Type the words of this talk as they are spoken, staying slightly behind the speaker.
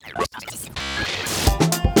Good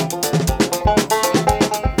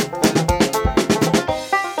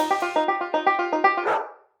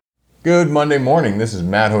Monday morning. This is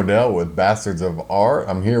Matt Hodel with Bastards of Art.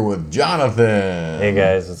 I'm here with Jonathan. Hey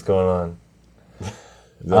guys, what's going on? Is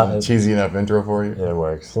that a cheesy enough intro for you? It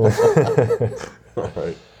works. All right.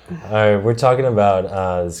 All right, we're talking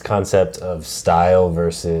about this concept of style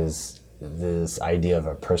versus this idea of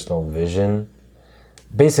a personal vision.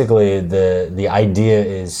 Basically, the idea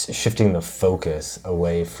is shifting the focus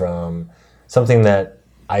away from something that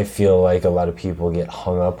I feel like a lot of people get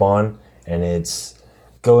hung up on, and it's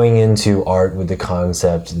going into art with the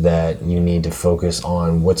concept that you need to focus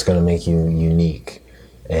on what's going to make you unique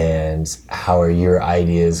and how are your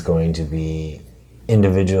ideas going to be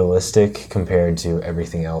individualistic compared to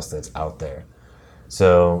everything else that's out there.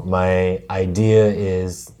 So my idea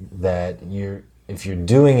is that if you're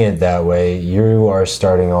doing it that way, you are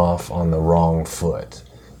starting off on the wrong foot.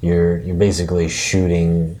 You're basically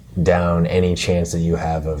shooting down any chance that you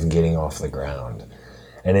have of getting off the ground.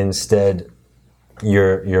 And instead,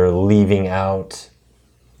 you're leaving out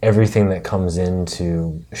everything that comes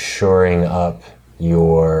into shoring up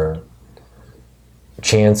your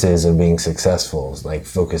chances of being successful, like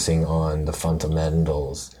focusing on the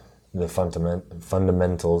fundamentals. The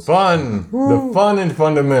fundamentals. Fun! Woo. The fun and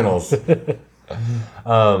fundamentals.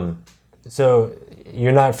 So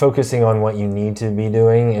you're not focusing on what you need to be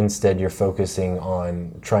doing. Instead, you're focusing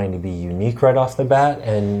on trying to be unique right off the bat,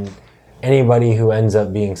 and anybody who ends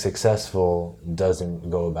up being successful doesn't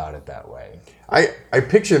go about it that way. I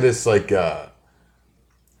picture this like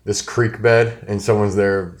this creek bed, and someone's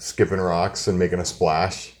there skipping rocks and making a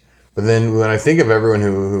splash. But then when I think of everyone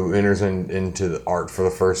who enters into the art for the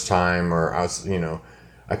first time, or I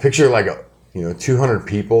picture like 200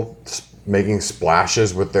 people making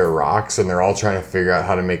splashes with their rocks, and they're all trying to figure out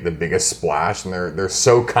how to make the biggest splash, and they're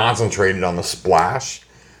so concentrated on the splash.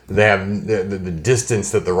 They have the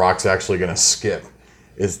distance that the rock's actually going to skip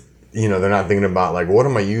is, they're not thinking about like, what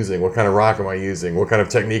am I using? What kind of rock am I using? What kind of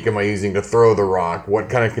technique am I using to throw the rock? What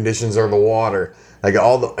kind of conditions are the water? Like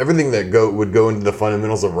everything that would go into the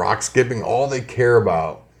fundamentals of rock skipping, all they care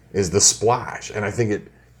about is the splash. And I think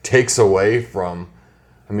it takes away from,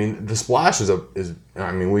 the splash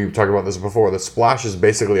we've talked about this before. The splash is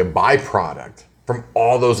basically a byproduct from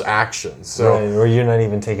all those actions. So, right, or you're not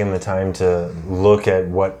even taking the time to look at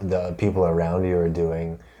what the people around you are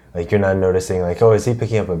doing. Like, you're not noticing, like, oh, is he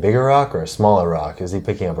picking up a bigger rock or a smaller rock? Is he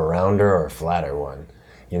picking up a rounder or a flatter one?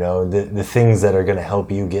 The things that are going to help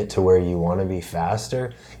you get to where you want to be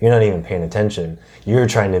faster, you're not even paying attention. You're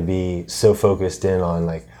trying to be so focused in on,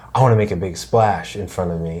 like, I want to make a big splash in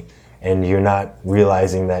front of me. And you're not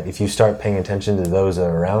realizing that if you start paying attention to those that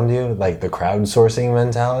are around you, like the crowdsourcing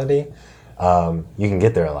mentality, you can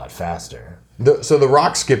get there a lot faster. So the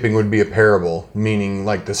rock skipping would be a parable, meaning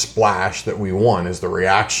like the splash that we want is the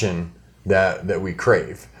reaction that we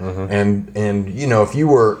crave. Mm-hmm. And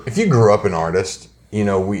if you grew up an artist,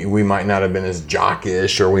 we might not have been as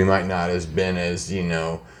jockish, or we might not have been as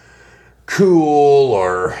cool,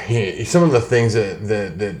 or some of the things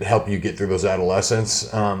that help you get through those adolescence.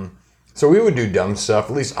 So we would do dumb stuff.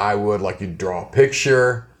 At least I would. Like, you'd draw a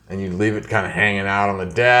picture and you'd leave it kind of hanging out on the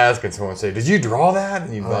desk, and someone would say, "Did you draw that?"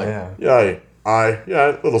 And you'd be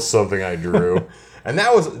a little something I drew. And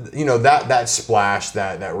that was, that splash,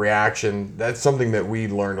 that reaction, that's something that we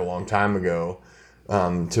learned a long time ago,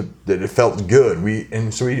 that it felt good.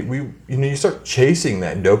 You start chasing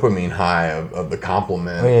that dopamine high of the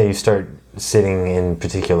compliment. Oh yeah, you start sitting in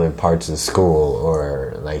particular parts of school,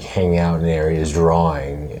 or like hanging out in areas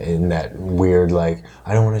drawing in that weird, like,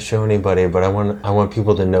 I don't want to show anybody, but I want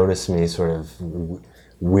people to notice me sort of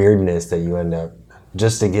weirdness that you end up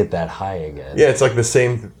just to get that high again. Yeah, it's like the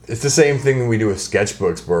same thing we do with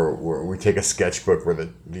sketchbooks, where we take a sketchbook where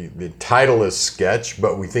the title is sketch,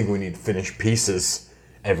 but we think we need finished pieces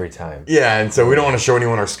every time. Yeah, and so we don't want to show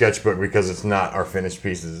anyone our sketchbook because it's not our finished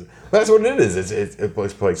pieces. But that's what it is. It's a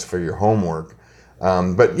place for your homework.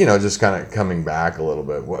 But just kind of coming back a little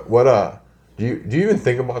bit. What do you even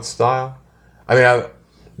think about style?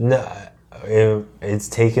 No, it's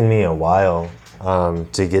taken me a while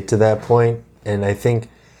to get to that point, and I think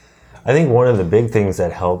one of the big things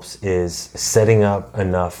that helps is setting up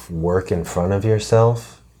enough work in front of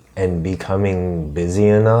yourself and becoming busy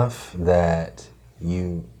enough that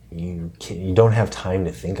you don't have time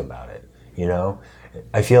to think about it.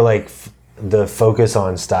 I feel like the focus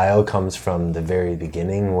on style comes from the very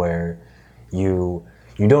beginning, where you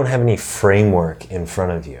don't have any framework in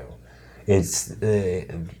front of you.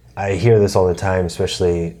 I hear this all the time,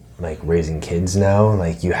 especially like raising kids now.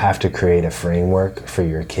 Like you have to create a framework for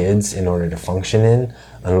your kids in order to function in,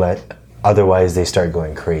 unless otherwise they start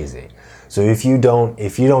going crazy. So if you don't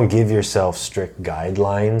give yourself strict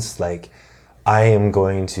guidelines, like I am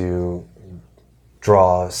going to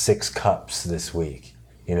draw 6 cups this week,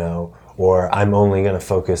 you know, or I'm only going to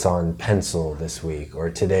focus on pencil this week,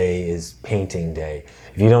 or today is painting day.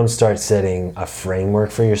 If you don't start setting a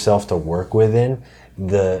framework for yourself to work within,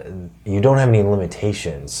 you don't have any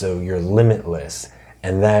limitations, so you're limitless,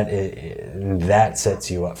 and that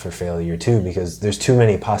sets you up for failure too, because there's too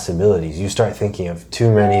many possibilities. You start thinking of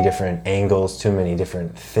too many different angles, too many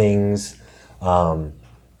different things, and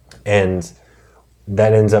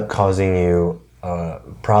that ends up causing you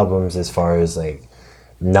problems as far as like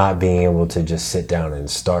not being able to just sit down and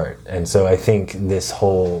start. And so I think this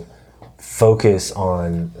whole focus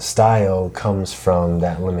on style comes from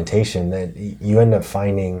that limitation that you end up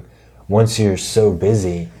finding once you're so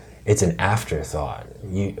busy, it's an afterthought.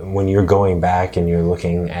 When you're going back and you're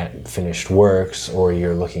looking at finished works, or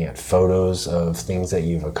you're looking at photos of things that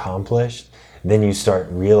you've accomplished, then you start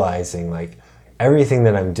realizing like everything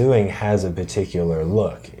that I'm doing has a particular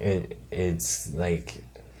look. It's like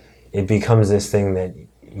it becomes this thing that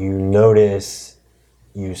you notice,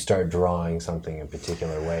 you start drawing something a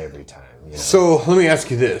particular way every time. You know? So let me ask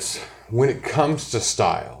you this. When it comes to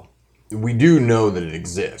style, we do know that it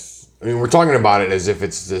exists. I mean, we're talking about it as if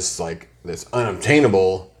it's this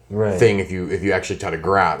unobtainable thing if you actually try to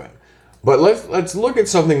grab it. But let's look at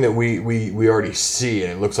something that we already see,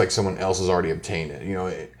 and it looks like someone else has already obtained it. You know,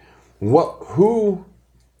 what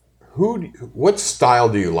style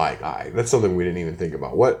do you like? That's something we didn't even think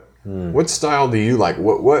about. What style do you like?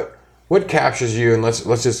 What captures you? And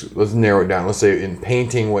let's narrow it down. Let's say in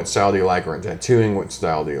painting, what style do you like? Or in tattooing, what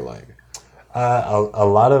style do you like? A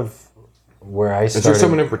lot of where I started. Is there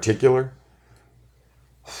someone in particular?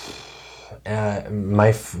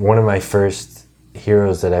 One of my first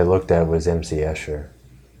heroes that I looked at was MC Escher.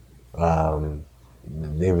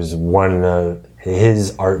 It was one of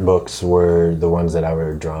his art books were the ones that I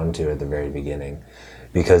were drawn to at the very beginning,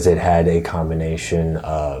 because it had a combination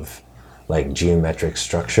of like geometric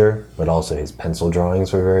structure, but also his pencil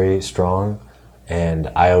drawings were very strong. And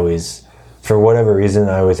I always, for whatever reason,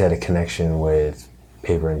 I always had a connection with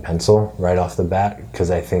paper and pencil right off the bat, because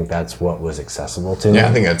I think that's what was accessible to me. Yeah,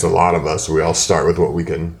 I think that's a lot of us. We all start with what we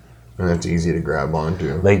can, and that's easy to grab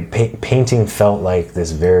onto. Like painting felt like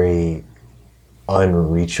this very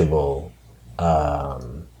unreachable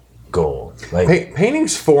goal. Like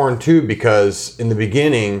painting's foreign too, because in the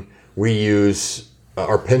beginning we use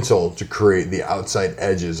our pencil to create the outside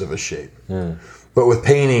edges of a shape. But with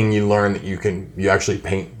painting, you learn that you actually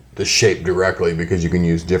paint the shape directly, because you can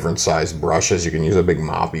use different size brushes. You can use a big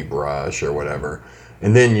moppy brush or whatever,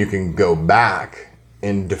 and then you can go back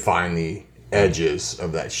and define the edges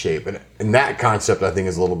of that shape. And that concept, I think,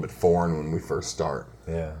 is a little bit foreign when we first start.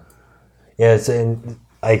 Yeah, it's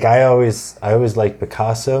like I always liked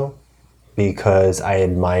Picasso, because I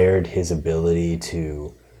admired his ability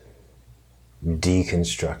to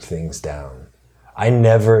deconstruct things down. I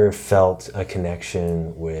never felt a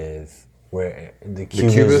connection with where the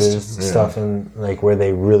Cubist stuff, and like where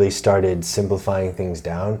they really started simplifying things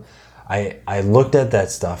down. I looked at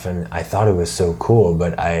that stuff and I thought it was so cool,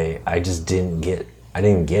 but I just didn't get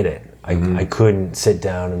it. I couldn't sit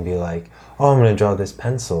down and be like, oh, I'm gonna draw this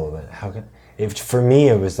pencil, but for me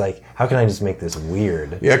it was like, how can I just make this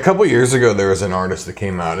weird? Yeah, a couple years ago there was an artist that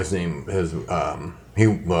came out.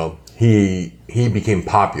 He became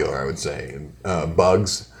popular, I would say,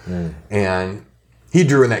 Bugs, and he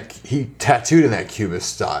tattooed in that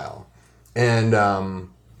Cubist style, and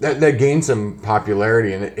that gained some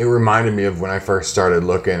popularity, and it reminded me of when I first started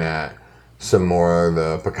looking at some more of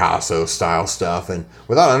the Picasso style stuff, and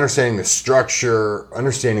without understanding the structure,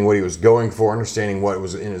 understanding what he was going for, understanding what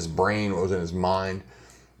was in his brain, what was in his mind.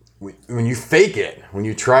 When you fake it, when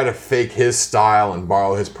you try to fake his style and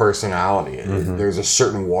borrow his personality, there's a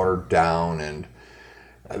certain watered down, and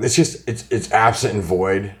it's absent and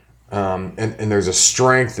void. And there's a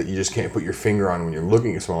strength that you just can't put your finger on when you're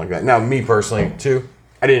looking at someone like that. Now, me personally, too,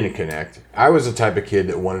 I didn't connect. I was the type of kid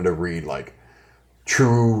that wanted to read, like,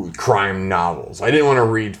 true crime novels. I didn't want to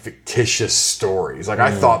read fictitious stories. Like,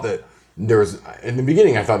 I thought that in the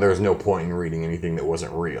beginning, I thought there was no point in reading anything that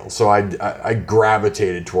wasn't real. So I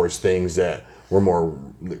gravitated towards things that were more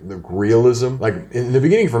the realism. Like, in the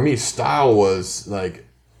beginning, for me, style was, like,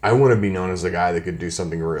 I want to be known as the guy that could do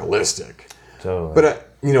something realistic. Totally. But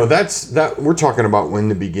that we're talking about in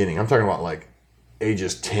the beginning. I'm talking about like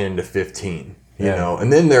ages 10 to 15, you know.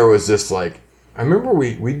 And then there was this, like, I remember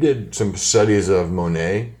we did some studies of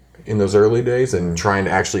Monet, in those early days and trying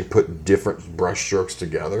to actually put different brush strokes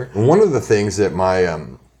together. And one of the things that my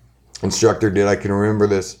instructor did, I can remember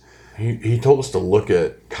this, he told us to look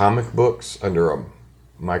at comic books under a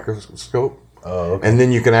microscope. Oh, okay. And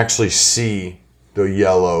then you can actually see the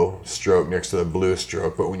yellow stroke next to the blue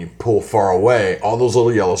stroke. But when you pull far away, all those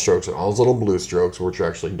little yellow strokes and all those little blue strokes, which are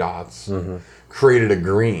actually dots, created a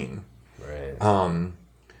green. Right.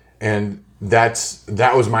 And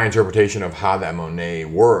that was my interpretation of how that Monet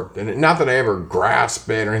worked. And not that I ever grasped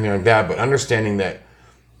it or anything like that, but understanding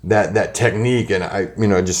that technique, and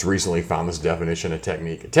I just recently found this definition of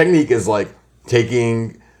technique. Technique is like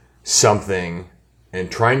taking something and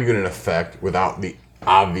trying to get an effect without the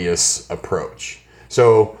obvious approach.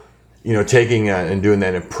 So, taking and doing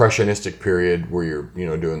that impressionistic period where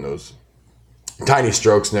you're, doing those tiny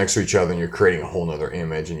strokes next to each other and you're creating a whole nother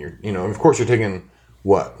image, and of course you're taking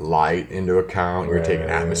light into account, you're taking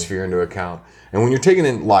atmosphere into account. And when you're taking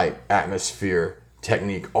in light, atmosphere,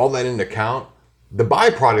 technique, all that into account, the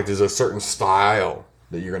byproduct is a certain style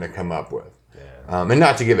that you're going to come up with. Yeah. And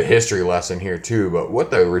not to give a history lesson here too, but what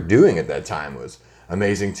they were doing at that time was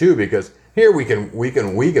amazing too, because here we can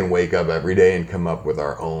wake up every day and come up with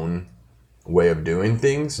our own way of doing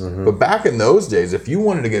things. But back in those days, if you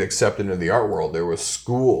wanted to get accepted into the art world, there was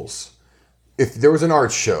schools. If there was an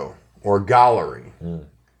art show or gallery,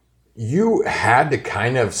 you had to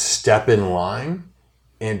kind of step in line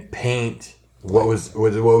and paint what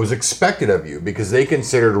was expected of you, because they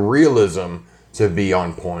considered realism to be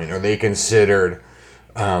on point, or they considered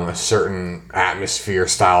a certain atmosphere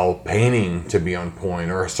style painting to be on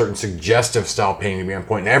point, or a certain suggestive style painting to be on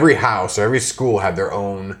point. And every house or every school had their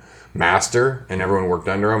own master, and everyone worked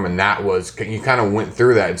under them. And that was, you kind of went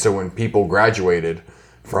through that. And so when people graduated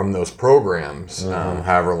from those programs,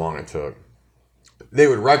 however long it took, they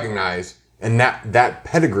would recognize, and that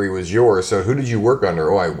pedigree was yours. So who did you work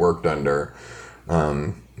under? Oh, I worked under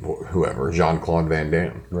whoever, Jean-Claude Van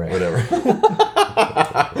Damme, right, whatever.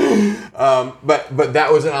 But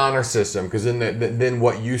that was an honor system, because then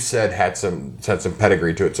what you said had some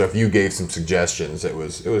pedigree to it. So if you gave some suggestions, it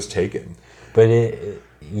was taken. But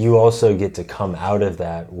you also get to come out of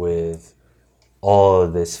that with all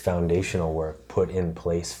of this foundational work put in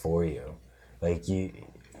place for you. Like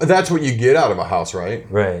that's what you get out of a house, right?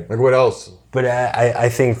 Right. Like what else? But I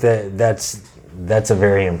think that's a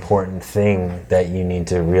very important thing that you need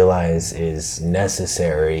to realize is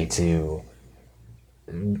necessary to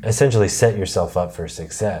essentially set yourself up for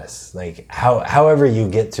success. Like however you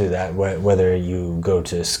get to that, whether you go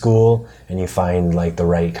to school and you find like the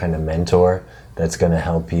right kind of mentor that's going to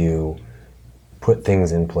help you put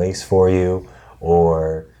things in place for you,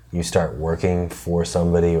 or you start working for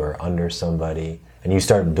somebody or under somebody, and you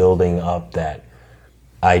start building up that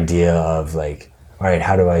idea of like, all right,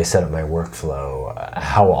 how do I set up my workflow?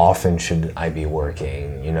 How often should I be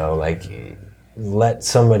working? Like let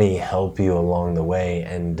somebody help you along the way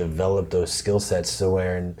and develop those skill sets to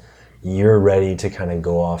where you're ready to kind of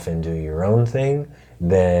go off and do your own thing.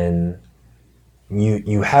 Then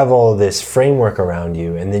you have all this framework around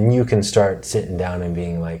you, and then you can start sitting down and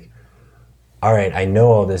being like, all right, I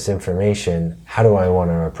know all this information. How do I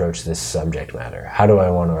want to approach this subject matter? How do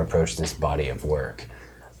I want to approach this body of work?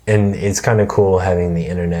 And it's kind of cool having the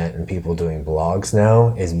internet and people doing blogs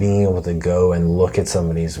now, is being able to go and look at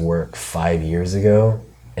somebody's work 5 years ago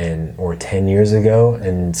or 10 years ago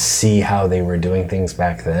and see how they were doing things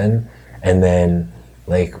back then. And then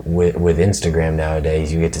like with Instagram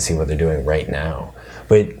nowadays, you get to see what they're doing right now.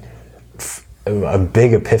 But a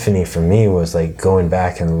big epiphany for me was like going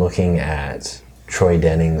back and looking at Troy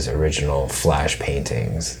Denning's original flash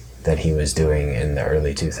paintings that he was doing in the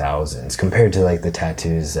early 2000s compared to like the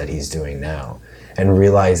tattoos that he's doing now, and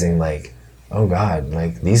realizing like, oh God,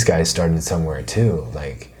 like these guys started somewhere too.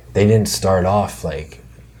 Like they didn't start off like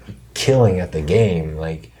killing at the game.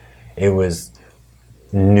 Like it was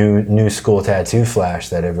new school tattoo flash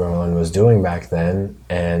that everyone was doing back then,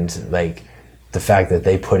 and like the fact that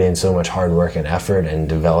they put in so much hard work and effort and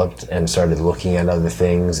developed and started looking at other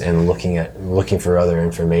things and looking for other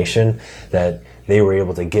information, that they were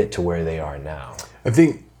able to get to where they are now. I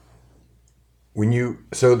think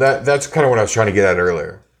that's kind of what I was trying to get at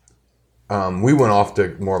earlier. We went off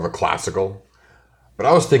to more of a classical, but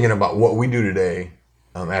I was thinking about what we do today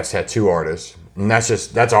as tattoo artists, and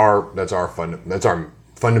that's our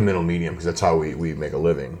fundamental medium, because that's how we make a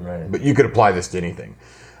living. Right. But you could apply this to anything.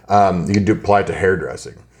 You could apply it to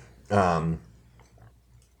hairdressing.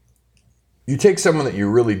 You take someone that you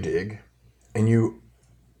really dig, and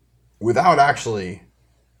without actually,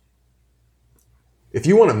 if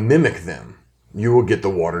you want to mimic them, you will get the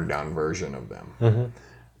watered down version of them.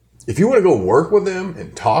 if you want to go work with them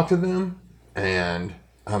and talk to them and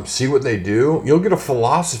see what they do, you'll get a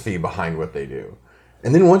philosophy behind what they do.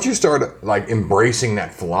 And then once you start like embracing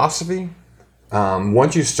that philosophy,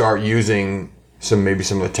 once you start using maybe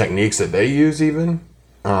some of the techniques that they use even,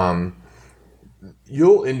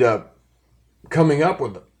 you'll end up coming up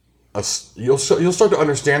with you'll start to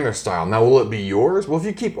understand their style. Now, will it be yours? Well, if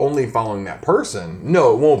you keep only following that person,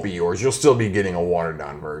 no, it won't be yours. You'll still be getting a watered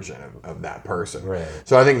down version of that person. Right.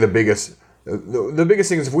 So I think the biggest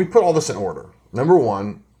thing is if we put all this in order. Number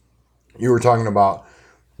one, you were talking about,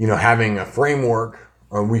 having a framework,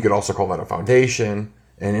 or we could also call that a foundation.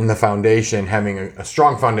 And in the foundation, having a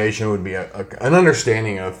strong foundation would be an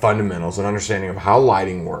understanding of fundamentals, an understanding of how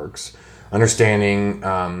lighting works, understanding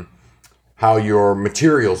how your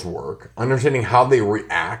materials work, understanding how they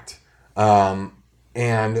react, and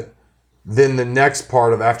then the next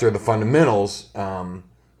part of after the fundamentals,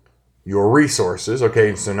 your resources.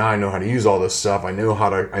 Okay, so now I know how to use all this stuff. I know how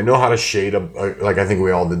to shade like I think we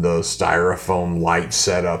all did those styrofoam light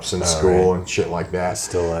setups in school and shit like that.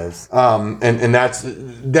 Still lives. And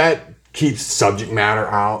that keeps subject matter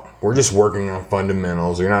out. We're just working on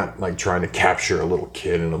fundamentals. You're not like trying to capture a little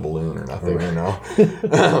kid in a balloon or nothing,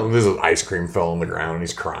 This ice cream fell on the ground and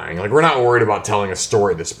he's crying. Like, we're not worried about telling a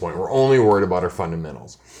story at this point. We're only worried about our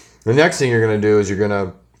fundamentals. The next thing you're going to do is you're going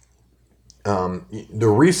to the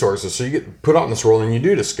resources. So you get put out in this world and you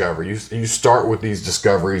do discover. You start with these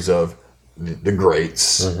discoveries of the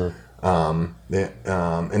greats. And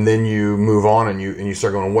then you move on and you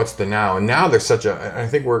start going, what's the now? And now there's I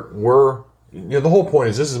think we're the whole point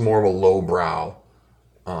is this is more of a lowbrow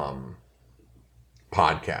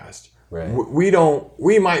podcast. Right.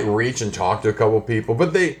 We might reach and talk to a couple people,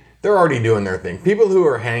 but they're already doing their thing. People who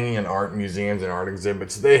are hanging in art museums and art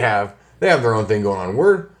exhibits, they have their own thing going on.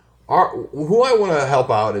 Who I want to help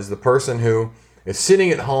out is the person who is sitting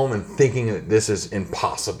at home and thinking that this is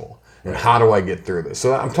impossible. And how do I get through this?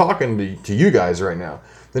 So I'm talking to you guys right now.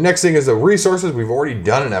 The next thing is the resources. We've already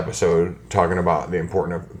done an episode talking about the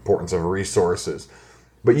importance of resources.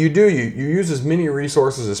 But you use as many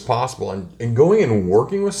resources as possible. And going and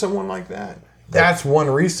working with someone like that's one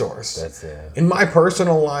resource. That's it. In my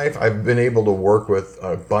personal life, I've been able to work with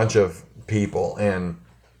a bunch of people. And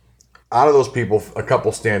out of those people, a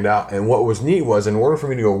couple stand out. And what was neat was in order for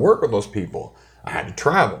me to go work with those people, I had to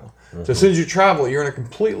travel. So as soon as you travel, you're in a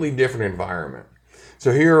completely different environment.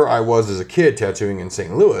 So here I was as a kid tattooing in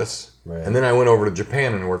St. Louis, and then I went over to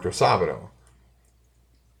Japan and worked with Sabado.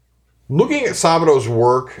 Looking at Sabado's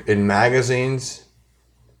work in magazines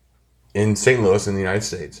in St. Louis in the United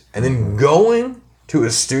States, and then going to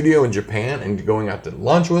his studio in Japan and going out to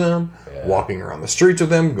lunch with him, walking around the streets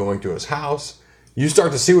with him, going to his house, you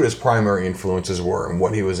start to see what his primary influences were and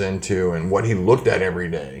what he was into and what he looked at every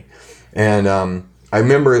day. And I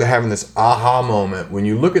remember having this aha moment when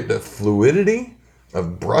you look at the fluidity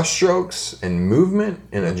of brushstrokes and movement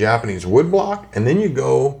in a Japanese woodblock, and then you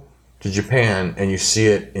go to Japan and you see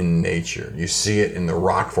it in nature. You see it in the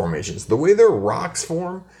rock formations. The way their rocks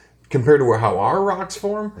form compared to how our rocks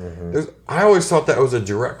form, I always thought that was a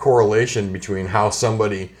direct correlation between how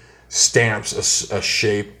somebody stamps a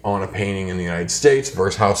shape on a painting in the United States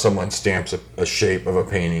versus how someone stamps a shape of a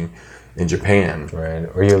painting in Japan. Right.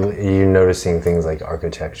 Or you're noticing things like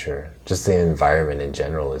architecture. Just the environment in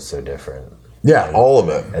general is so different. Yeah, all of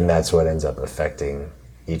it. And that's what ends up affecting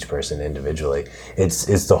each person individually.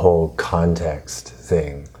 It's the whole context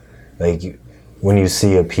thing. Like when you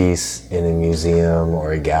see a piece in a museum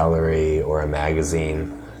or a gallery or a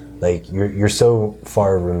magazine, like you're so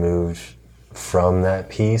far removed from that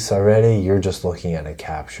piece already, you're just looking at a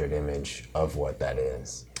captured image of what that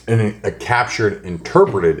is. And a captured,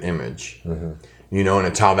 interpreted image, and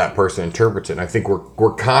it's how that person interprets it. And I think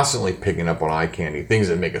we're constantly picking up on eye candy, things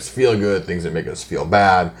that make us feel good, things that make us feel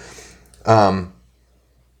bad.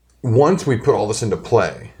 Once we put all this into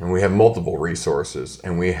play, and we have multiple resources,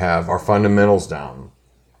 and we have our fundamentals down,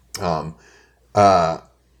 I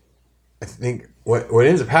think what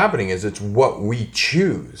ends up happening is it's what we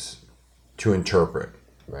choose to interpret.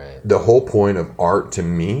 Right. The whole point of art to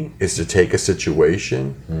me is to take a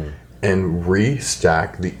situation and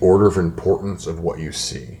restack the order of importance of what you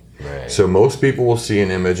see. Right. So most people will see an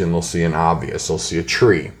image and they'll see an obvious. They'll see a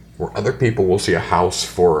tree, where other people will see a house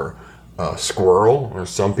for a squirrel, or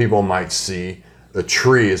some people might see the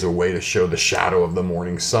tree as a way to show the shadow of the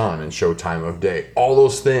morning sun and show time of day. All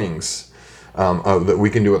those things that we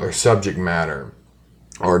can do with our subject matter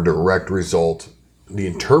are a direct result. The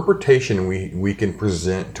interpretation we can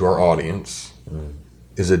present to our audience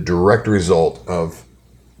is a direct result of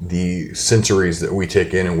the sensories that we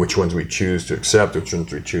take in and which ones we choose to accept, which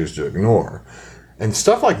ones we choose to ignore. And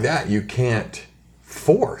stuff like that you can't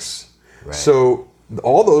force. Right. So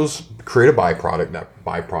all those create a byproduct. That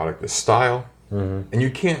byproduct is style. And you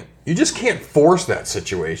just can't force that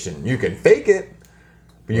situation. You can fake it,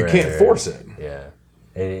 but you can't force it. Yeah.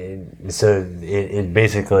 It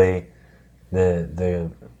basically, the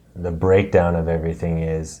breakdown of everything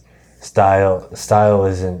is style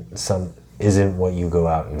isn't what you go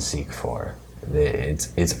out and seek for.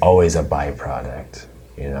 It's always a byproduct,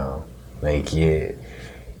 you know. Like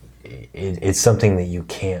it's something that you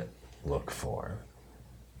can't look for.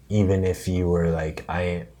 Even if you were like,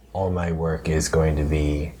 all my work is going to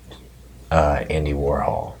be Andy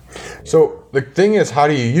Warhol. So the thing is, how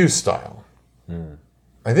do you use style?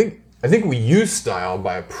 I think we use style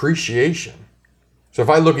by appreciation. So if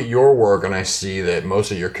I look at your work and I see that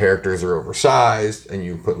most of your characters are oversized and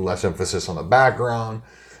you put less emphasis on the background,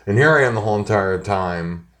 and here I am the whole entire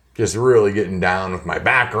time just really getting down with my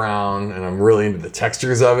background and I'm really into the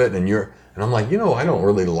textures of it, and I'm like, I don't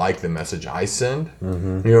really like the message I send.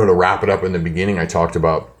 To wrap it up in the beginning, I talked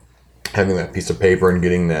about having that piece of paper and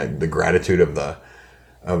getting the gratitude of the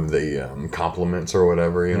compliments or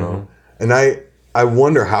whatever, And I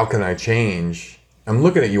wonder, how can I change? I'm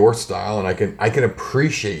looking at your style and I can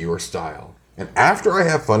appreciate your style. And after I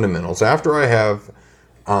have fundamentals, after I have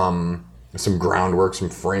some groundwork, some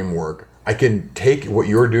framework, I can take what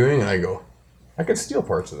you're doing and I go, I can steal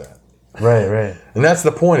parts of that. Right. And that's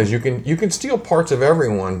the point, is you can steal parts of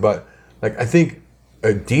everyone, but like I think a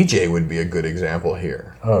DJ would be a good example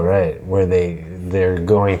here. Oh, right. Where they're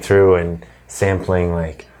going through and sampling,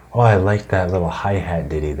 like, oh, I like that little hi-hat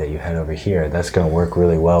ditty that you had over here. That's going to work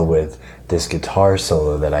really well with this guitar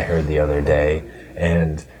solo that I heard the other day.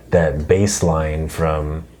 And that bass line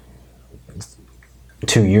from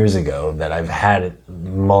 2 years ago that I've had it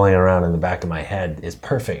mulling around in the back of my head is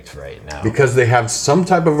perfect right now. Because they have some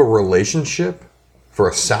type of a relationship for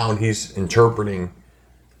a sound he's interpreting,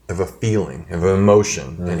 of a feeling, of an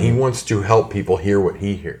emotion. And he wants to help people hear what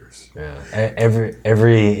he hears. Yeah.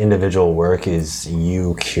 Every individual work is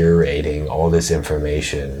you curating all this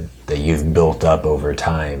information that you've built up over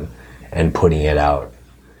time and putting it out.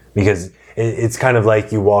 Because it's kind of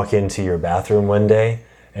like you walk into your bathroom one day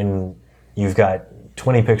and you've got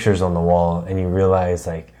 20 pictures on the wall and you realize,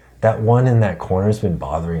 like, that one in that corner's been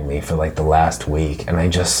bothering me for like the last week, and I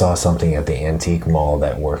just saw something at the antique mall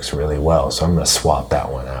that works really well, so I'm going to swap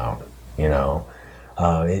that one out,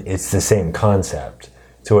 It's the same concept,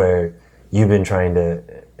 to where you've been trying to,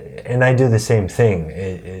 and I do the same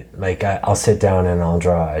thing. Like I'll sit down and I'll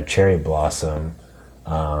draw a cherry blossom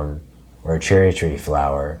or a cherry tree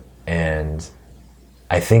flower, and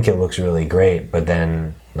I think it looks really great, but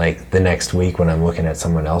then like the next week when I'm looking at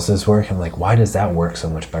someone else's work, I'm like, why does that work so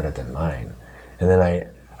much better than mine? And then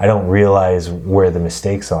I don't realize where the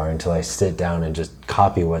mistakes are until I sit down and just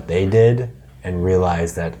copy what they did and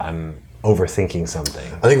realize that I'm overthinking something.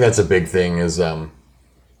 I think that's a big thing, is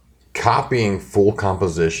copying full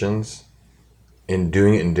compositions and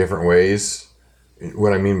doing it in different ways.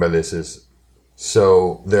 What I mean by this is,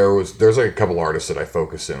 so there's like a couple artists that I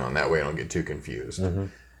focus in on, that way I don't get too confused.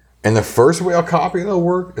 And the first way I'll copy their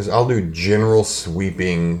work is I'll do general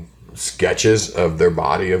sweeping sketches of their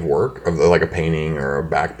body of work, of like a painting or a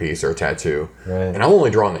back piece or a tattoo. Right. And I'm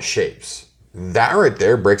only drawing the shapes. That right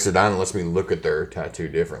there breaks it down and lets me look at their tattoo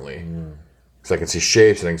differently. Because I can see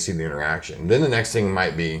shapes and I can see the interaction. Then the next thing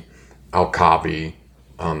might be, I'll copy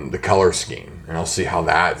the color scheme and I'll see how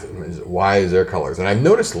why is their colors. And I've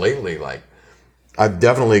noticed lately, like, I've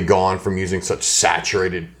definitely gone from using such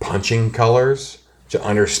saturated punching colors to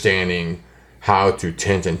understanding how to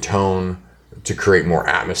tint and tone to create more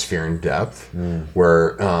atmosphere and depth,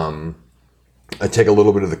 where I take a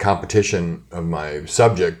little bit of the competition of my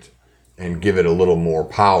subject and give it a little more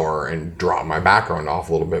power and drop my background off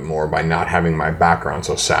a little bit more by not having my background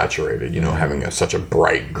so saturated, having such a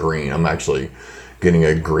bright green. I'm actually getting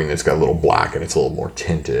a green that's got a little black and it's a little more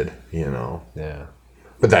tinted, Yeah.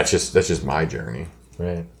 But that's just my journey.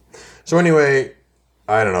 Right. So anyway,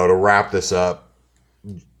 I don't know, to wrap this up,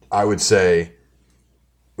 I would say,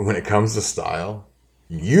 when it comes to style,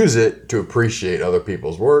 use it to appreciate other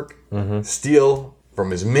people's work, steal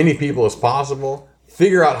from as many people as possible,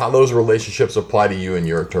 figure out how those relationships apply to you and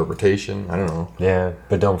your interpretation. I don't know. Yeah,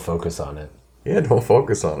 but don't focus on it. Yeah, don't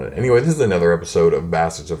focus on it. Anyway, this is another episode of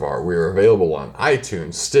Bastards of Art. We are available on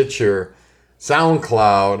iTunes, Stitcher,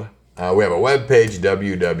 SoundCloud. We have a webpage,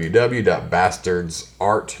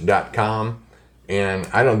 www.bastardsart.com. And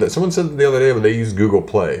someone said the other day that they use Google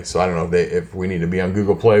Play. So I don't know if we need to be on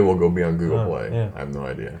Google Play, we'll go be on Google Play. Yeah. I have no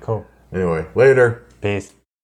idea. Cool. Anyway, later. Peace.